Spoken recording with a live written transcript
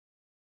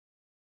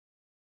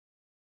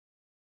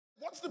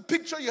What's the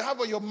picture you have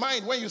on your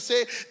mind when you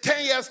say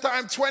 10 years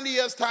time, 20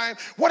 years time?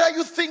 What are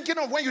you thinking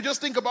of when you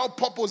just think about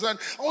purpose and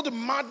all the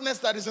madness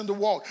that is in the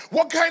world?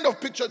 What kind of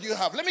picture do you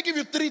have? Let me give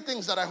you 3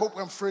 things that I hope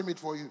can frame it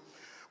for you.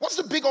 What's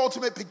the big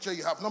ultimate picture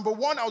you have? Number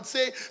 1, I would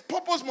say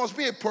purpose must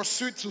be a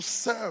pursuit to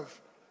serve,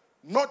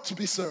 not to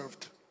be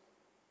served.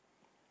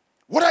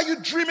 What are you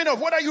dreaming of?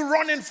 What are you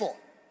running for?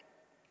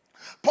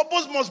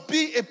 Purpose must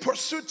be a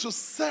pursuit to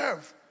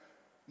serve,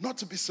 not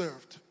to be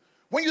served.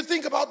 When you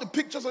think about the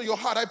pictures on your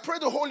heart, I pray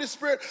the Holy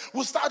Spirit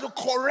will start to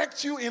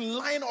correct you in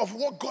line of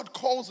what God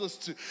calls us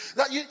to.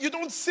 That you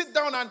don't sit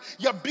down and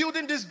you're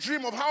building this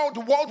dream of how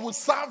the world will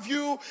serve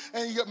you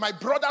and my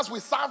brothers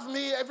will serve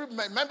me, every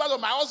member of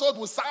my household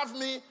will serve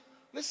me.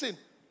 Listen,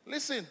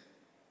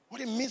 what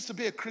it means to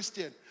be a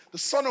Christian. The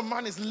Son of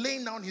Man is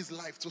laying down his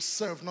life to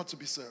serve, not to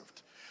be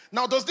served.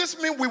 Now, does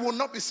this mean we will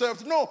not be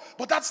served? No,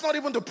 but that's not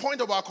even the point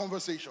of our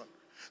conversation.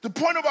 The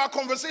point of our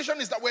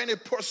conversation is that we're in a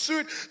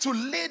pursuit to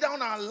lay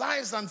down our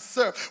lives and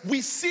serve.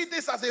 We see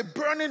this as a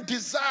burning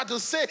desire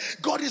to say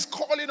God is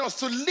calling us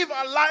to live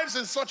our lives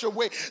in such a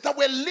way that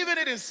we're living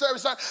it in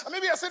service. And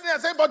maybe you're sitting there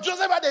and saying, but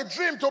Joseph had a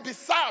dream to be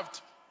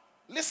served.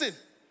 Listen,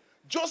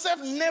 Joseph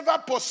never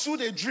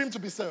pursued a dream to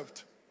be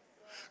served.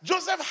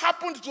 Joseph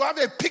happened to have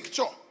a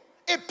picture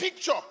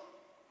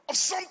of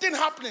something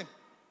happening.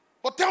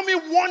 But tell me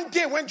one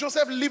day when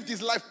Joseph lived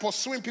his life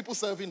pursuing people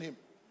serving him.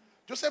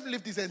 Joseph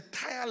lived his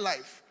entire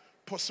life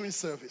pursuing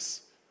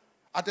service.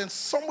 And then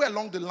somewhere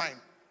along the line,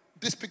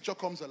 this picture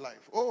comes alive.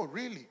 Oh,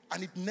 really?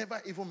 And it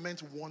never even meant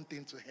one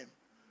thing to him.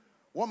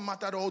 What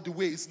mattered all the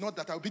way is not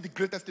that I'll be the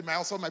greatest in my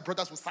house, all my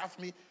brothers will serve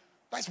me.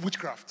 That's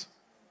witchcraft.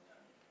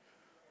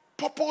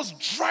 Purpose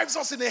drives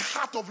us in a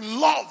heart of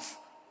love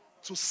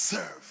to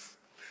serve.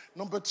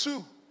 Number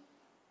 2,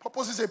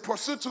 purpose is a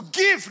pursuit to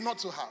give, not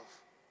to have.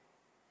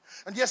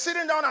 And you're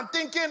sitting down and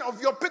thinking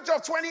of your picture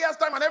of 20 years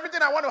time and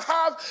everything I want to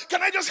have.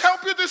 Can I just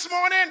help you this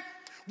morning?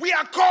 We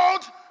are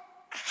called,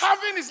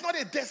 having is not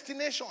a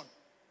destination.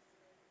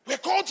 We're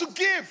called to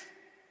give.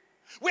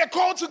 We're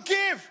called to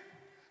give,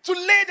 to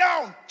lay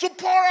down, to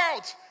pour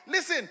out.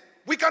 Listen,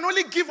 we can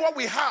only give what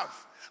we have.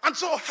 And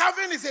so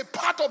having is a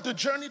part of the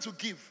journey to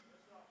give.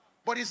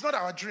 But it's not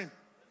our dream.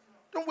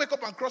 Don't wake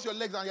up and cross your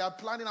legs and you're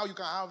planning how you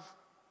can have.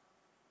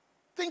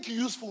 Think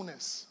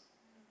usefulness.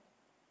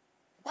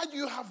 Why do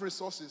you have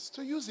resources?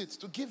 To use it,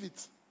 to give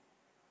it.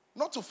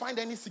 Not to find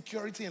any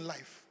security in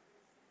life.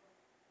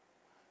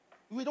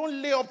 We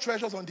don't lay up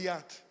treasures on the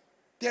earth.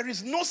 There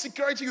is no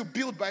security you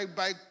build by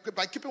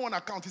keeping one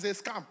account. It's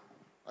a scam.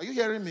 Are you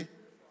hearing me?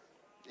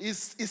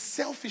 It's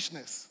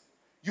selfishness.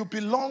 You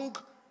belong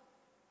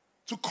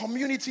to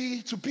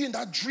community, to be in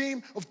that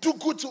dream of do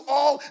good to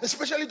all,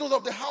 especially those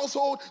of the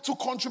household, to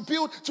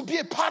contribute, to be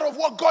a part of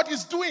what God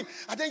is doing.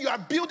 And then you are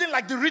building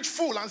like the rich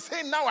fool and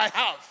saying, now I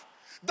have.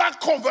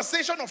 That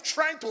conversation of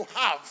trying to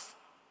have,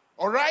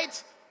 all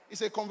right,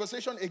 is a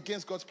conversation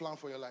against God's plan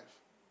for your life.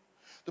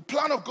 The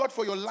plan of God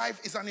for your life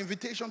is an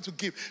invitation to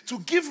give. To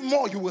give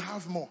more, you will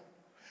have more.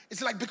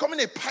 It's like becoming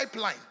a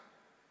pipeline,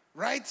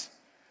 right?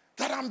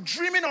 That I'm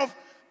dreaming of,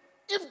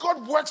 if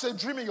God works a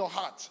dream in your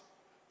heart,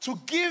 to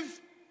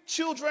give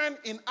children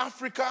in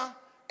Africa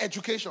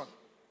education.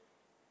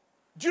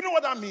 Do you know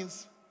what that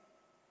means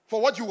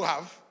for what you will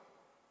have?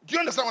 Do you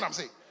understand what I'm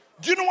saying?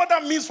 Do you know what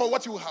that means for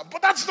what you will have?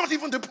 But that's not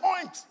even the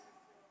point.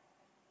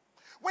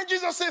 When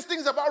Jesus says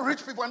things about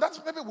rich people, and that's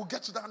maybe we'll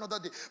get to that another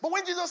day. But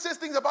when Jesus says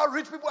things about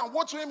rich people and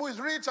what to him who is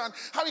rich and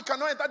how he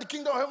cannot enter the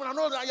kingdom of heaven and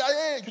all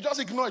that, you just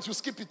ignore it, you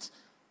skip it.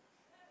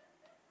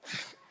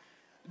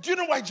 Do you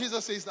know why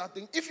Jesus says that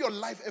thing? If your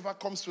life ever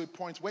comes to a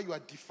point where you are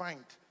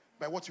defined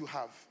by what you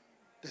have,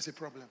 there's a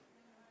problem.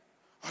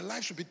 Our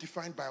life should be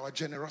defined by our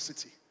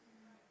generosity,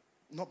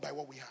 not by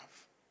what we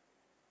have.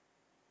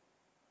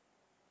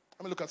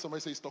 Let me look at somebody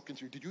say he's talking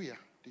to you. Did you hear?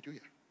 Did you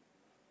hear?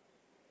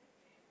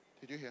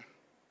 Did you hear?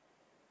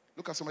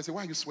 Look at somebody say,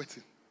 why are you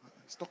sweating?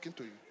 He's talking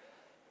to you.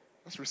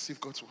 Let's receive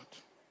God's word.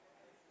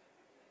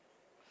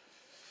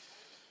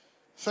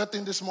 Third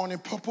thing this morning,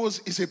 purpose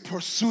is a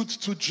pursuit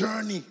to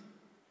journey,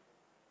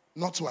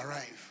 not to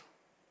arrive.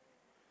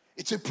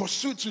 It's a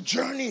pursuit to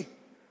journey,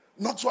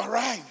 not to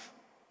arrive.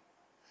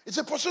 It's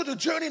a pursuit to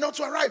journey, not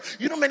to arrive.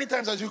 You know, many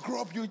times as you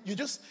grow up, you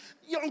just,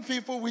 young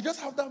people, we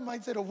just have that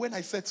mindset of when I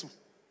settle.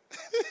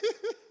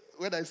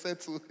 When I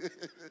settle.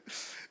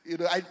 You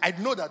know, I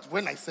know that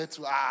when I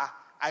settle,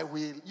 I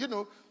will, you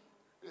know,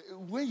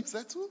 when you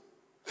settle,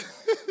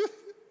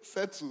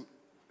 settle.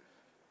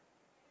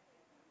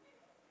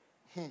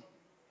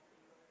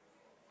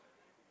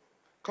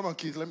 Come on,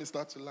 kids, let me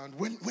start to land.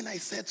 When I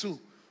settle,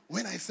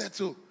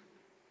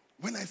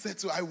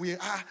 I will.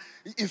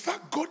 In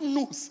fact, God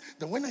knows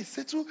that when I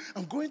settle,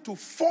 I'm going to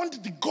fund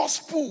the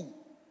gospel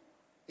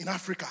in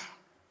Africa.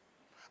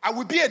 I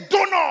will be a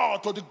donor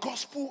to the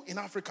gospel in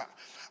Africa.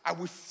 I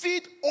will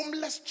feed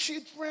homeless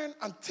children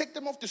and take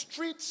them off the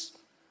streets.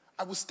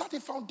 I will start a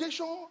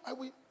foundation.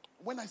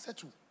 When I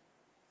settle.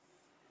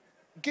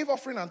 Give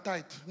offering and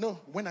tithe.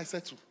 No, when I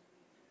settle.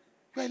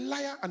 You are a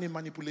liar and a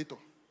manipulator.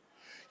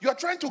 You are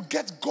trying to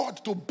get God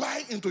to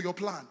buy into your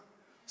plan.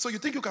 So you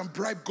think you can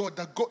bribe God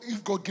that God,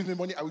 if God gives me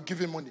money, I will give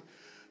him money.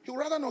 He would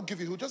rather not give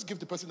you. He will just give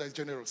the person that is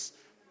generous.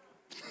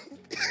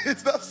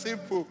 It's that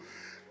simple.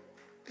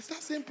 It's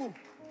that simple.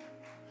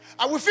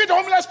 I will feed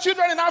homeless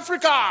children in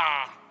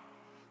Africa.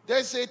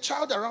 There's a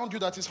child around you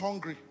that is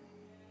hungry.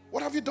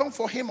 What have you done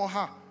for him or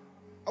her?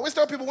 I always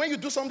tell people, when you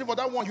do something for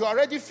that one, you're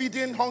already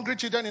feeding hungry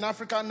children in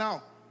Africa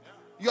now.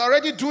 You're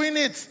already doing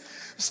it.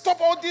 Stop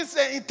all this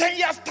in 10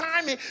 years'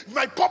 time.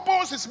 My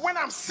purpose is when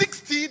I'm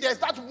 60, there's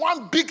that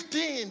one big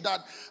thing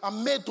that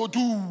I'm made to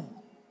do.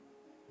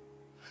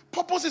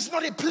 Purpose is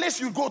not a place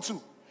you go to.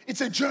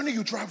 It's a journey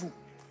you travel.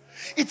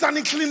 It's an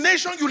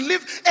inclination you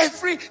live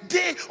every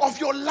day of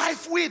your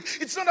life with.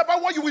 It's not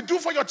about what you will do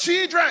for your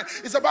children.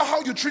 It's about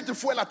how you treat the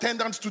fuel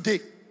attendants today.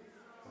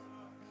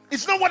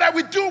 It's not what I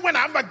will do when I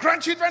have my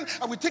grandchildren.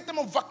 I will take them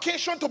on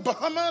vacation to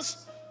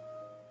Bahamas.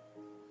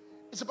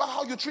 It's about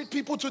how you treat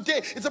people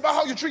today. It's about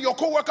how you treat your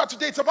co-worker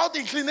today. It's about the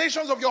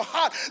inclinations of your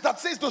heart that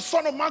says the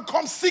Son of Man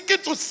comes seeking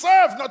to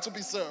serve, not to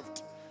be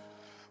served.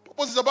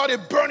 Purpose is about a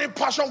burning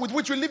passion with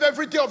which you live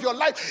every day of your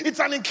life.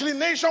 It's an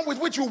inclination with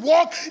which you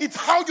walk. It's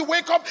how you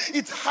wake up.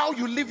 It's how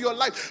you live your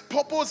life.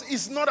 Purpose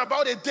is not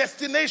about a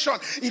destination.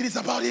 It is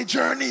about a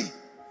journey.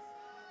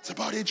 It's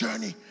about a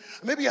journey.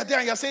 Maybe you're there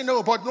and you're saying,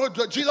 no,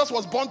 Jesus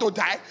was born to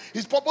die.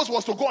 His purpose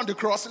was to go on the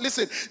cross.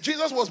 Listen,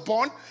 Jesus was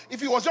born.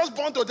 If he was just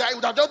born to die, he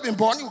would have just been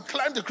born. He would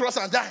climb the cross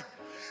and die.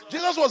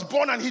 Jesus was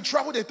born and he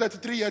traveled a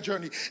 33-year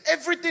journey.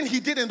 Everything he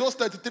did in those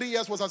 33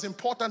 years was as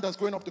important as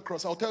going up the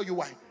cross. I'll tell you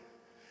why.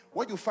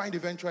 What you find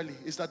eventually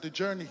is that the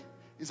journey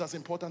is as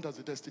important as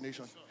the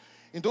destination.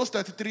 In those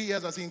 33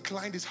 years, as he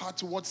inclined his heart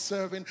towards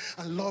serving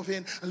and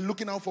loving and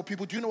looking out for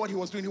people, do you know what he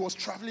was doing? He was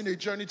traveling a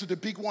journey to the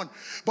big one.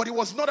 But it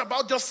was not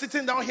about just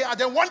sitting down here and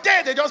then one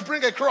day they just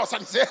bring a cross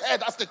and say, hey,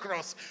 that's the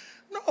cross.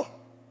 No.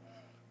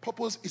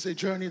 Purpose is a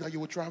journey that you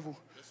will travel,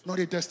 not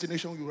a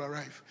destination you will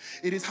arrive.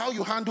 It is how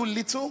you handle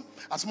little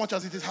as much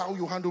as it is how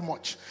you handle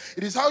much.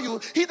 It is how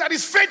he that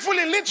is faithful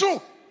in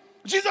little.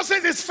 Jesus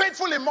says he's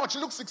faithful in much.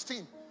 Luke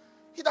 16.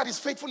 He that is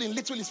faithful in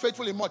little is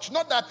faithful in much.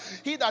 Not that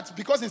he that,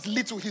 because it's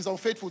little, he's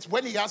unfaithful.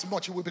 When he has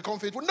much, he will become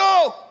faithful.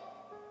 No!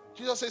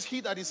 Jesus says he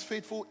that is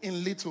faithful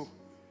in little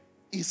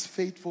is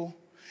faithful.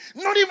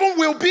 Not even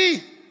will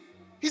be.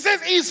 He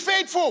says he is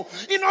faithful.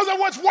 In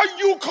other words, what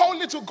you call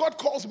little, God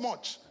calls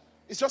much.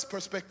 It's just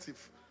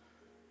perspective.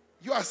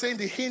 You are saying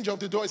the hinge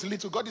of the door is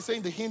little. God is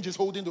saying the hinge is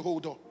holding the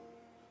whole door.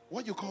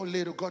 What you call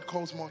little, God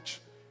calls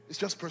much. It's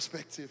just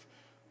perspective.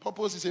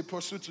 Purpose is a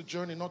pursuit to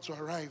journey, not to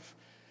arrive.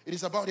 It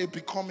is about a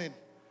becoming.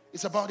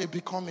 It's about a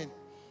becoming.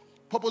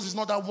 Purpose is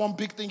not that one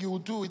big thing you will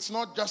do. It's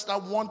not just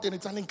that one thing.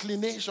 It's an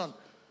inclination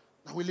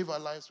that we live our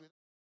lives with.